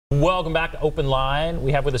Welcome back to OpenLine.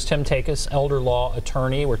 We have with us Tim Takacs, elder law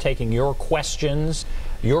attorney. We're taking your questions,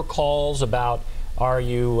 your calls about how do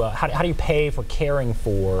you pay for caring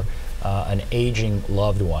for an aging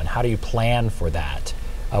loved one? How do you plan for that?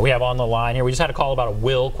 We have on the line here, we just had a call about a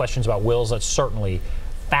will, questions about wills. That's certainly a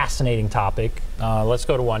fascinating topic. Let's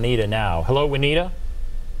go to Juanita now. Hello, Juanita.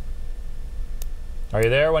 Are you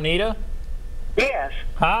there, Juanita? Yes.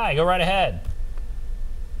 Hi, go right ahead.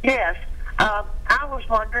 Yes. I was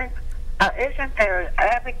wondering, isn't there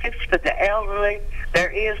advocates for the elderly? There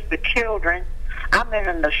is the children. I'm in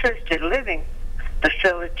an assisted living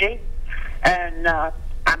facility, and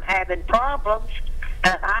I'm having problems,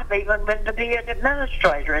 and I've even been to be an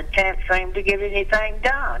administrator and can't seem to get anything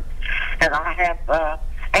done. And I have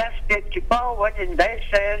asked it to forward, and they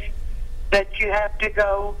says that you have to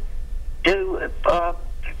go to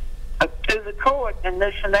the court and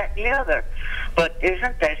this and that and the other. But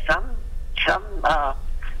isn't there some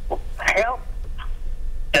help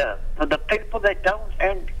for the people that don't,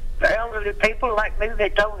 and elderly people like me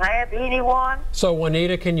that don't have anyone? So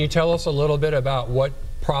Juanita, can you tell us a little bit about what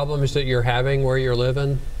problems that you're having where you're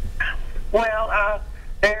living? Well,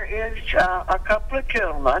 there is a couple of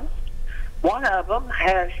gentlemen. One of them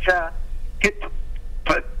has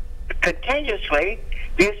continuously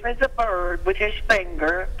gives me the bird with his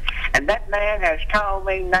finger, and that man has called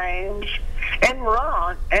me names and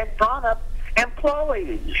run in front of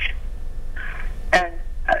employees, and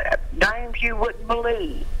names you wouldn't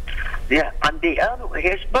believe. Yeah, and the other,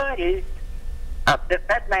 his buddy,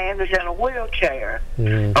 that man was in a wheelchair.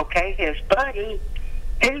 Okay, his buddy,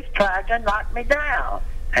 he tried to knock me down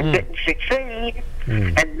and didn't succeed.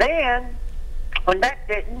 And then, when that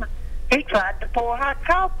didn't, he tried to pour hot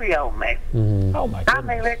coffee on me. Oh my goodness. I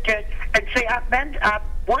mean, and see, I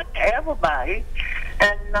went to everybody,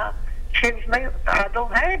 and seems me, I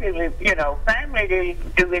don't have any, family to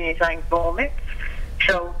do anything for me.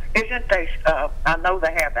 So isn't they, I know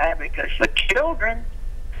they have advocates for children,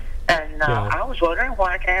 and I was wondering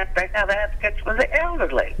why can't they have advocates for the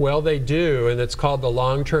elderly? Well, they do, and it's called the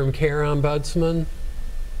Long-Term Care Ombudsman.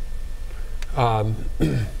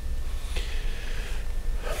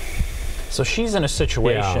 So she's in a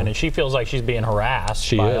situation, and she feels like she's being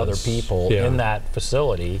harassed by other people in that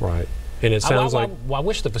facility. Right. And it sounds like... I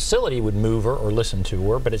wish the facility would move her or listen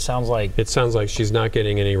to her, but it sounds like... It sounds like she's not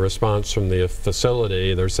getting any response from the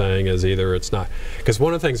facility. They're saying is either it's not... Because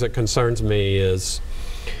one of the things that concerns me is,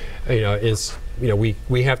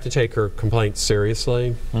 we have to take her complaints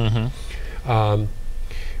seriously.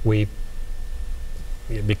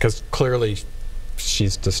 Because clearly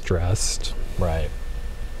she's distressed. Right.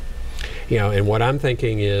 And what I'm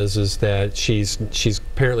thinking is that she's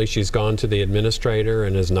apparently gone to the administrator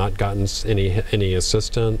and has not gotten any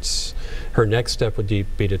assistance. Her next step would be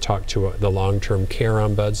to talk to the long-term care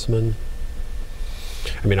ombudsman.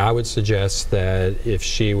 I mean, I would suggest that if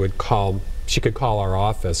she could call our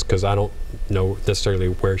office, because I don't know necessarily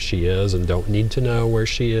where she is and don't need to know where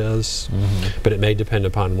she is, but it may depend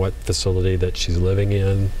upon what facility that she's living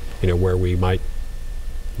in, where we might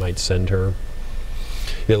send her.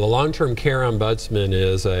 The long-term care ombudsman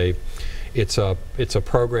is it's a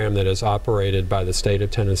program that is operated by the state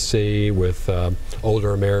of Tennessee with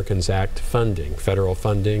Older Americans Act funding, federal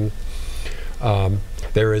funding.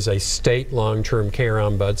 There is a state long-term care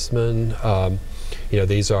ombudsman.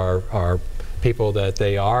 These are people that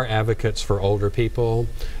they are advocates for older people.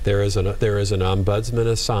 There is an ombudsman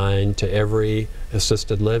assigned to every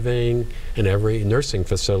assisted living and every nursing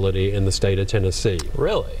facility in the state of Tennessee.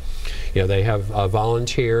 Really? They have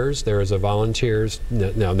volunteers. There is a volunteers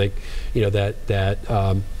now. They, that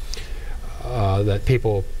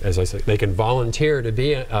people, as I say, they can volunteer to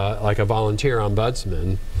be like a volunteer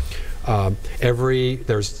ombudsman.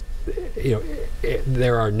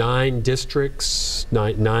 There are 9 districts,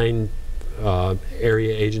 nine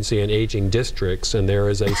area agency and aging districts, and there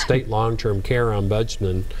is a state long-term care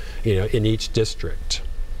ombudsman, in each district.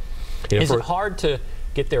 Is it hard to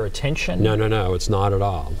get their attention? No, it's not at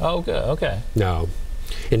all. Oh, good. Okay. No.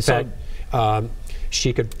 In fact,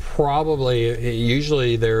 she could probably,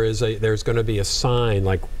 usually there's going to be a sign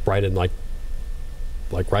right in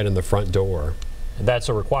the front door. That's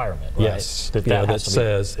a requirement, right? Yes. That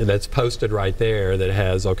says, that's posted right there, that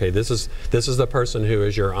has, okay, this is the person who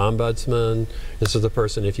is your ombudsman. This is the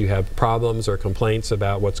person if you have problems or complaints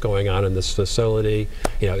about what's going on in this facility.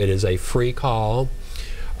 It is a free call.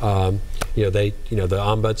 The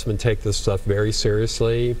ombudsman take this stuff very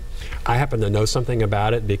seriously. I happen to know something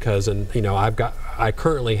about it because, I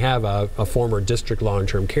currently have a former district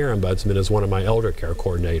long-term care ombudsman as one of my elder care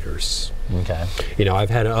coordinators. Okay. I've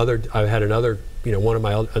had another one of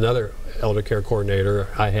my another elder care coordinator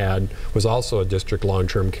I had was also a district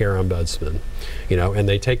long-term care ombudsman, and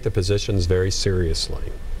they take the positions very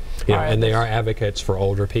seriously. And they are advocates for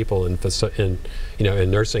older people in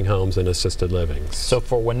nursing homes and assisted living. So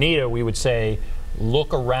for Juanita, we would say,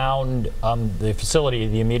 look around the facility,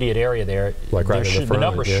 the immediate area there. Like right in the front, the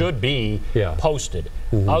number should be posted.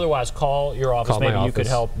 Otherwise, call your office. Maybe you could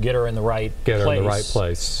help get her in the right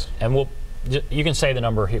place. And you can say the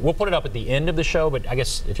number here. We'll put it up at the end of the show, but I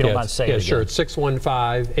guess if you don't mind saying it again. Sure. It's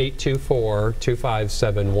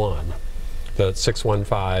 615-824-2571. That's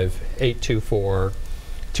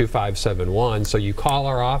 615-824-2571. So you call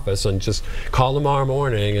our office and just call tomorrow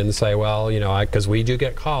morning and say, well, because we do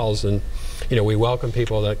get calls, and we welcome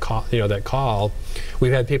people that call.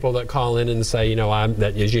 We've had people that call in and say,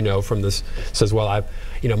 that, as from this, says, well,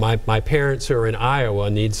 my parents who are in Iowa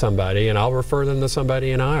need somebody, and I'll refer them to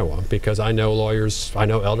somebody in Iowa because I know lawyers, I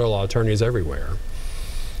know elder law attorneys everywhere.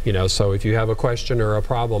 So if you have a question or a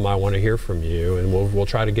problem, I want to hear from you, and we'll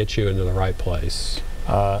try to get you into the right place.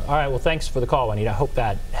 All right, well, thanks for the call, Juanita. I hope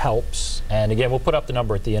that helps. And again, we'll put up the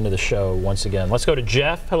number at the end of the show once again. Let's go to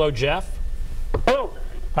Jeff. Hello, Jeff. Hello.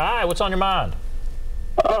 Hi, what's on your mind?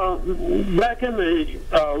 Back in the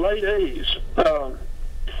late 80s,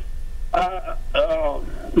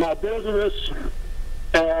 my business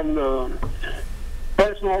and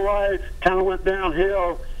personal life kind of went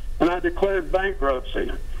downhill, and I declared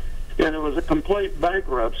bankruptcy, and it was a complete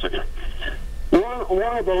bankruptcy.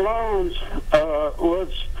 One of the loans was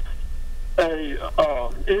a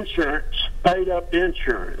insurance, paid-up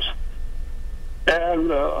insurance, and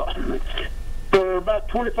for about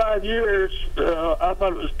 25 years, I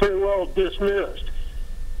thought it was pretty well dismissed.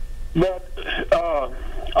 But a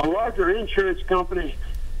larger insurance company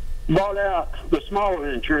bought out the smaller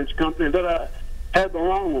insurance company that I had the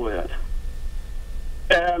loan with.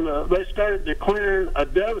 And they started declaring a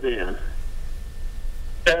dividend.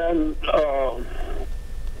 And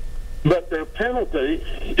but their penalty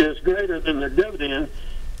is greater than their dividend,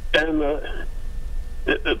 and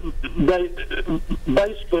they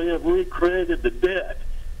basically have recreated the debt.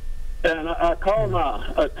 And I called my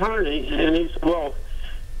attorney, and he said, well,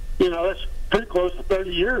 that's pretty close to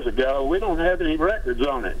 30 years ago. We don't have any records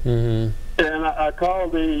on it. And I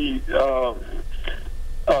called the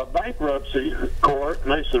bankruptcy court,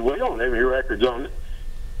 and they said, we don't have any records on it.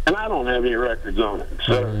 And I don't have any records on it.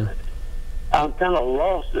 So I'm kind of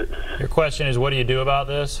lost it. Your question is, what do you do about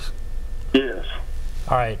this? Yes.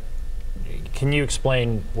 All right. Can you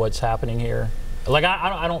explain what's happening here? Like,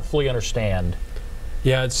 I don't fully understand.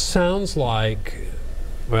 Yeah, it sounds like,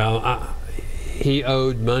 well, he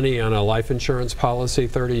owed money on a life insurance policy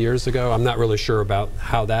 30 years ago. I'm not really sure about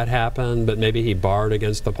how that happened, but maybe he borrowed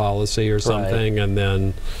against the policy or something, and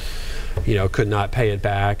then could not pay it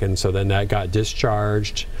back, and so then that got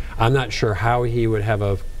discharged. I'm not sure how he would have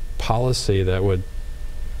a policy that would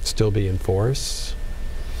still be in force.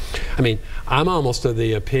 I mean, I'm almost of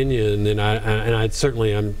the opinion, and I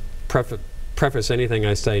certainly preface anything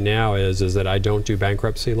I say now is that I don't do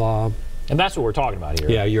bankruptcy law. And that's what we're talking about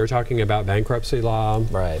here. Yeah, you're talking about bankruptcy law,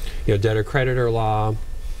 right? Debtor-creditor law,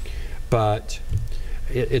 but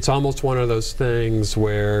it's almost one of those things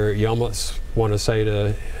where you almost want to say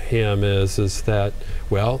to him is that,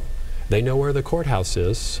 well, they know where the courthouse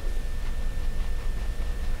is.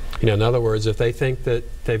 In other words, if they think that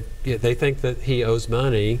they think that he owes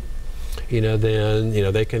money,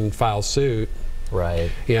 then they can file suit,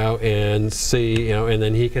 right? And see, and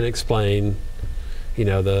then he can explain,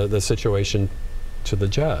 the situation to the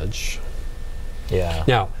judge. Yeah.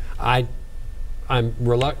 Now, I'm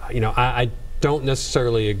reluctant. I don't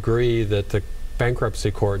necessarily agree that the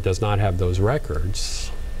bankruptcy court does not have those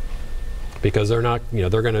records, because they're not, they're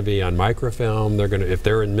going to be on microfilm. They're going to, if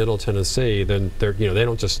they're in Middle Tennessee, then they're, they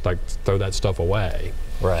don't just like throw that stuff away.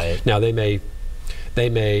 Right. Now they may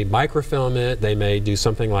microfilm it. They may do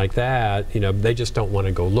something like that. They just don't want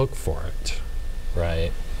to go look for it.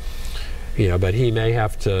 Right. But he may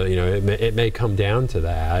have to. It may come down to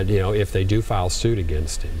that. If they do file suit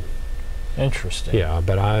against him. Interesting. Yeah,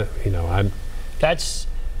 but I'm.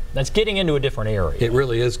 That's getting into a different area. It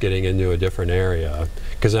really is getting into a different area,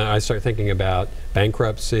 because I start thinking about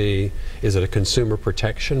bankruptcy. Is it a consumer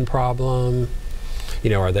protection problem?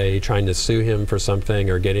 Are they trying to sue him for something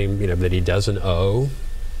or get him, that he doesn't owe?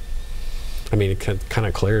 I mean, it's kind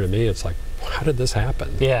of clear to me. It's like, how did this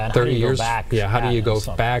happen? Yeah, and 30 how do you years. Go back? Yeah, how do you go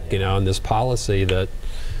back? Yeah. On this policy that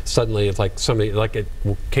suddenly it's like somebody it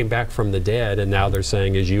came back from the dead, and now they're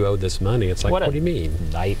saying, "Is you owe this money?" It's like, what do you mean?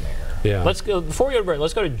 Nightmare. Yeah. Let's go before we go to break.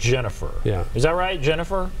 Let's go to Jennifer. Yeah. Is that right,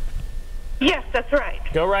 Jennifer? Yes, that's right.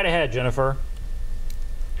 Go right ahead, Jennifer.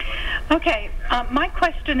 Okay, my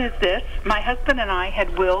question is this. My husband and I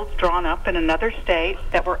had wills drawn up in another state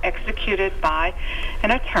that were executed by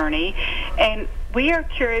an attorney, and we are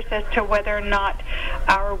curious as to whether or not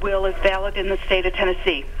our will is valid in the state of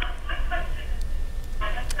Tennessee.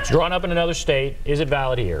 It's drawn up in another state. Is it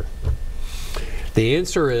valid here? The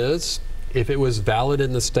answer is, if it was valid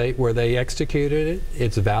in the state where they executed it,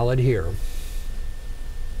 it's valid here.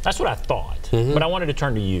 That's what I thought, but I wanted to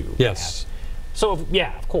turn to you. Yes. So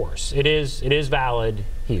yeah, of course, it is valid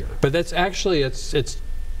here. But that's actually it's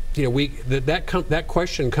you know, that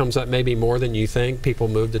question comes up maybe more than you think. People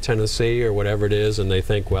move to Tennessee or whatever it is, and they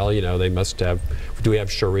think, well, you know, they must have, do we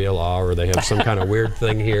have Sharia law, or they have some kind of weird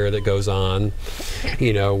thing here that goes on,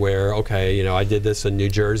 you know, where, okay, you know, I did this in New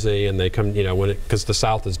Jersey, and they come, you know, because the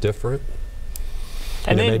South is different.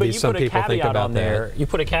 And then, maybe but you some put a people think caveat about on there. that. You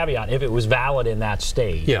put a caveat if it was valid in that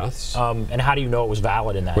state. Yes. And how do you know it was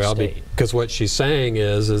valid in that state? Because what she's saying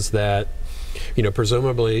is that, you know,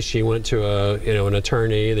 presumably she went to an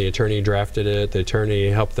attorney. The attorney drafted it. The attorney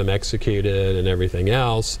helped them execute it and everything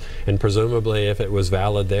else. And presumably, if it was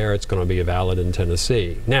valid there, it's going to be valid in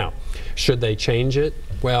Tennessee. Now, should they change it?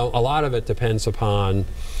 Well, a lot of it depends upon,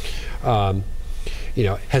 you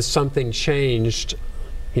know, has something changed,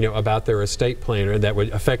 you know, about their estate plan, or that would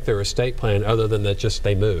affect their estate plan, other than that just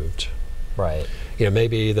they moved. Right. You know,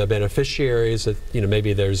 maybe the beneficiaries, you know,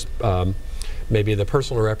 maybe there's, maybe the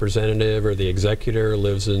personal representative or the executor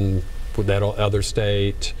lives in that other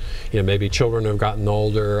state. You know, maybe children have gotten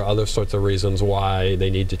older, other sorts of reasons why they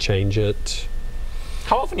need to change it.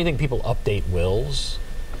 How often do you think people update wills?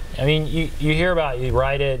 I mean, you hear about, you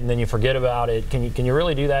write it and then you forget about it. Can you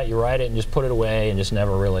really do that? You write it and just put it away and just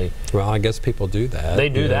never really... Well, I guess people do that. They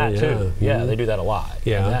do that too. Yeah, Mm-hmm. they do that a lot.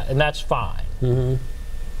 Yeah. And that's fine. Mm-hmm.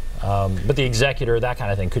 But the executor, that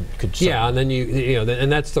kind of thing could yeah, and then you know,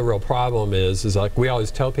 and that's the real problem is like we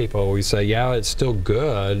always tell people, we say, yeah, it's still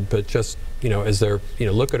good, but just, you know, is there, you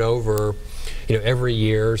know, look it over, you know, every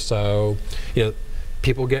year or so. You know,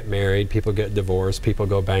 people get married, people get divorced, people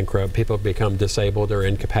go bankrupt, people become disabled or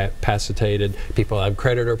incapacitated, people have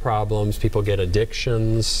creditor problems, people get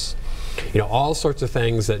addictions, you know, all sorts of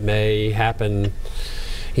things that may happen,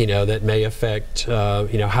 you know, that may affect,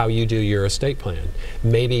 you know, how you do your estate plan.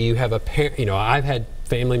 Maybe you have a parent, you know, I've had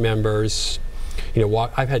family members, you know,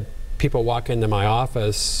 I've had people walk into my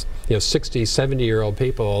office, you know, 60, 70-year-old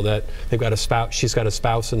people that they've got a spouse, she's got a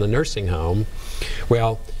spouse in the nursing home.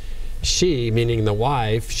 Well, she, meaning the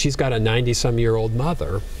wife, she's got a 90-some-year-old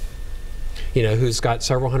mother, you know, who's got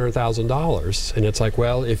several $100,000. And it's like,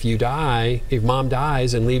 well, if you die, if mom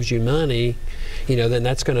dies and leaves you money, you know, then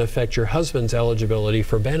that's going to affect your husband's eligibility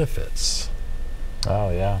for benefits. Oh,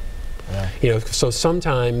 yeah. Yeah. You know, so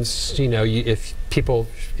sometimes, you know, if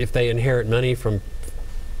they inherit money from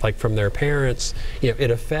their parents, you know, it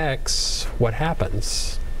affects what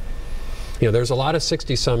happens. You know, there's a lot of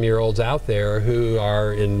 60-some-year-olds out there who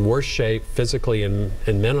are in worse shape physically and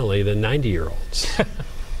mentally than 90-year-olds.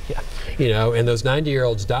 Yeah. You know, and those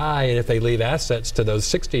 90-year-olds die, and if they leave assets to those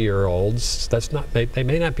 60-year-olds, that's not, they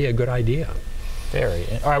may not be a good idea. Very.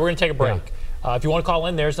 All right, we're going to take a break. Yeah. If you want to call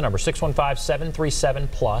in, there's the number,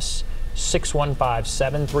 615-737-PLUS,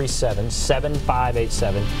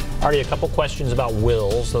 615-737-7587. Already a couple questions about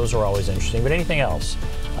wills. Those are always interesting. But anything else?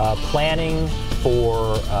 Planning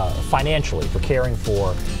for financially for caring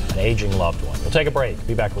for an aging loved one. We'll take a break.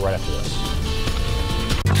 Be back right after this.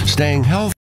 Staying healthy.